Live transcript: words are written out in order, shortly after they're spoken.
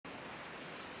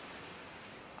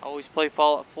I always play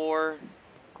Fallout 4.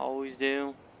 Always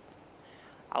do.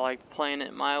 I like playing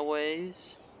it my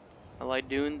ways. I like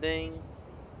doing things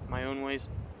my own ways.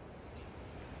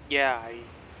 Yeah, I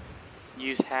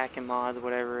use hacking mods,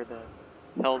 whatever the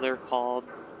hell they're called.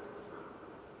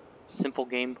 Simple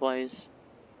gameplays.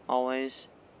 Always.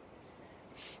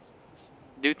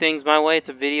 Do things my way. It's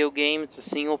a video game. It's a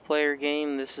single player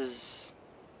game. This is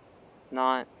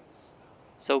not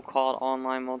so-called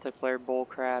online multiplayer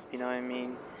bullcrap, you know what I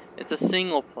mean? It's a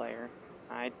single player.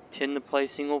 I tend to play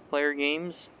single player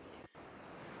games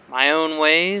my own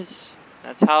ways.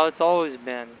 That's how it's always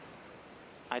been.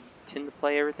 I tend to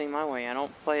play everything my way. I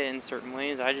don't play it in certain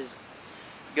ways. I just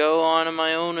go on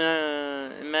my own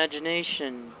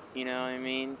imagination, you know what I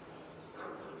mean?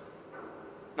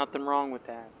 Nothing wrong with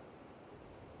that.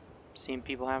 Seeing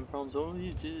people having problems, oh,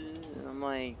 you do, and I'm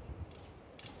like,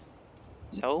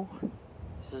 so?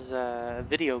 This is a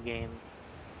video game,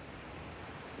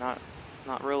 not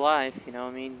real life, you know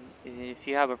what I mean? If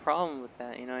you have a problem with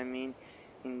that, you know what I mean,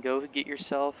 you can go get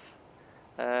yourself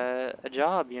a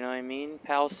job, you know what I mean?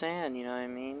 Pal San, you know what I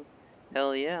mean?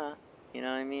 Hell yeah, you know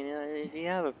what I mean? If you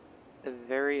have a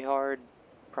very hard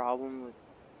problem with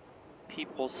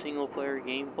people's single player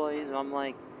gameplays, I'm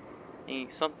like,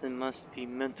 something must be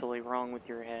mentally wrong with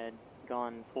your head,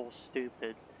 gone full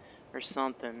stupid or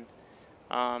something.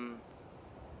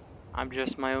 I'm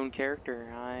just my own character.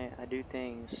 I do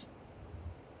things.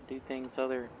 Do things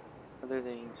other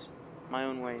things. My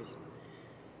own ways.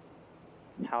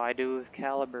 How I do with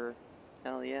Caliber.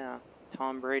 Hell yeah.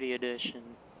 Tom Brady edition.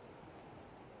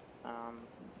 Oh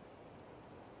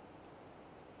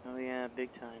yeah,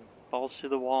 big time. Balls to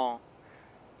the wall.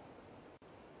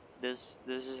 This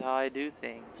is how I do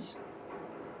things.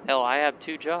 Hell, I have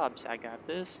 2 jobs. I got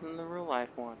this and the real life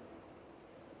one.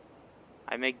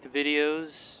 I make the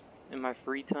videos in my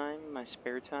free time, my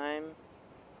spare time.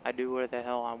 I do what the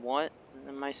hell I want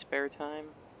in my spare time.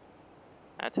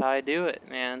 That's how I do it,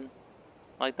 man.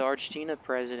 Like the Argentina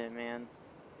president, man.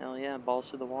 Hell yeah,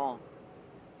 balls to the wall.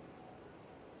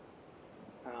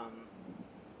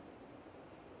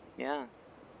 Yeah.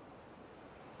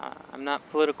 I'm not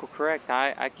political correct.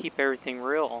 I keep everything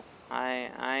real. I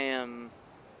am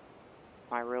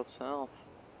my real self.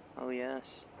 Oh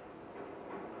yes.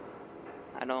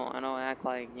 I don't act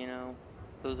like, you know,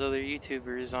 those other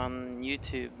YouTubers on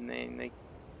YouTube, and they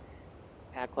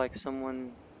act like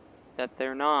someone that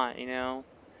they're not, you know.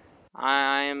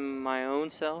 I am my own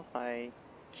self. I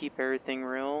keep everything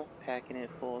real, packing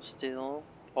it full of steel,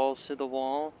 balls to the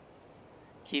wall,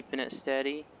 keeping it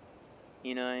steady.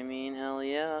 You know what I mean? Hell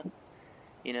yeah.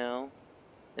 You know?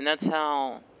 And that's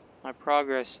how my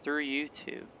progress through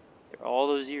YouTube, all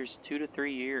those years, 2 to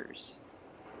 3 years,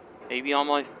 maybe on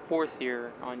my 4th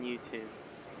year on YouTube,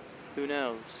 who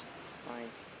knows? I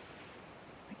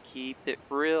keep it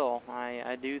real.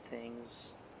 I do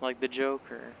things like the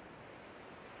Joker.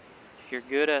 If you're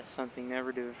good at something,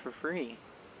 never do it for free.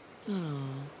 Oh,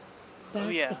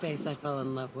 that's yeah. the face I fell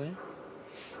in love with.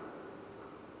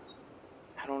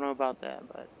 I don't know about that,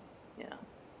 but yeah.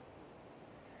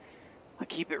 I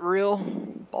keep it real,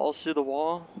 balls to the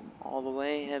wall, all the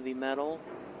way, heavy metal.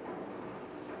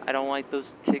 I don't like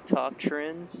those TikTok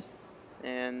trends,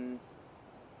 and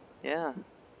yeah,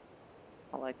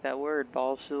 I like that word,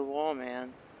 balls to the wall,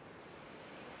 man.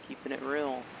 Keeping it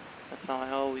real. That's how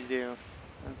I always do.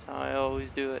 That's how I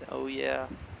always do it. Oh yeah.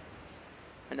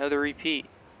 Another repeat.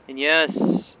 And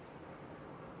yes,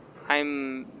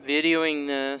 I'm videoing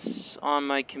this on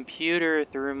my computer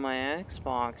through my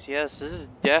Xbox. Yes, this is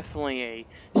definitely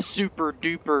a super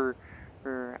duper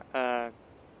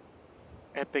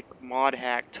epic mod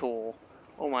hack tool.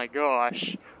 Oh my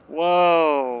gosh.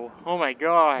 Whoa. Oh my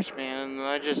gosh, man.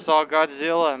 I just saw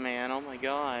Godzilla, man. Oh my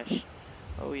gosh.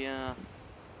 Oh yeah.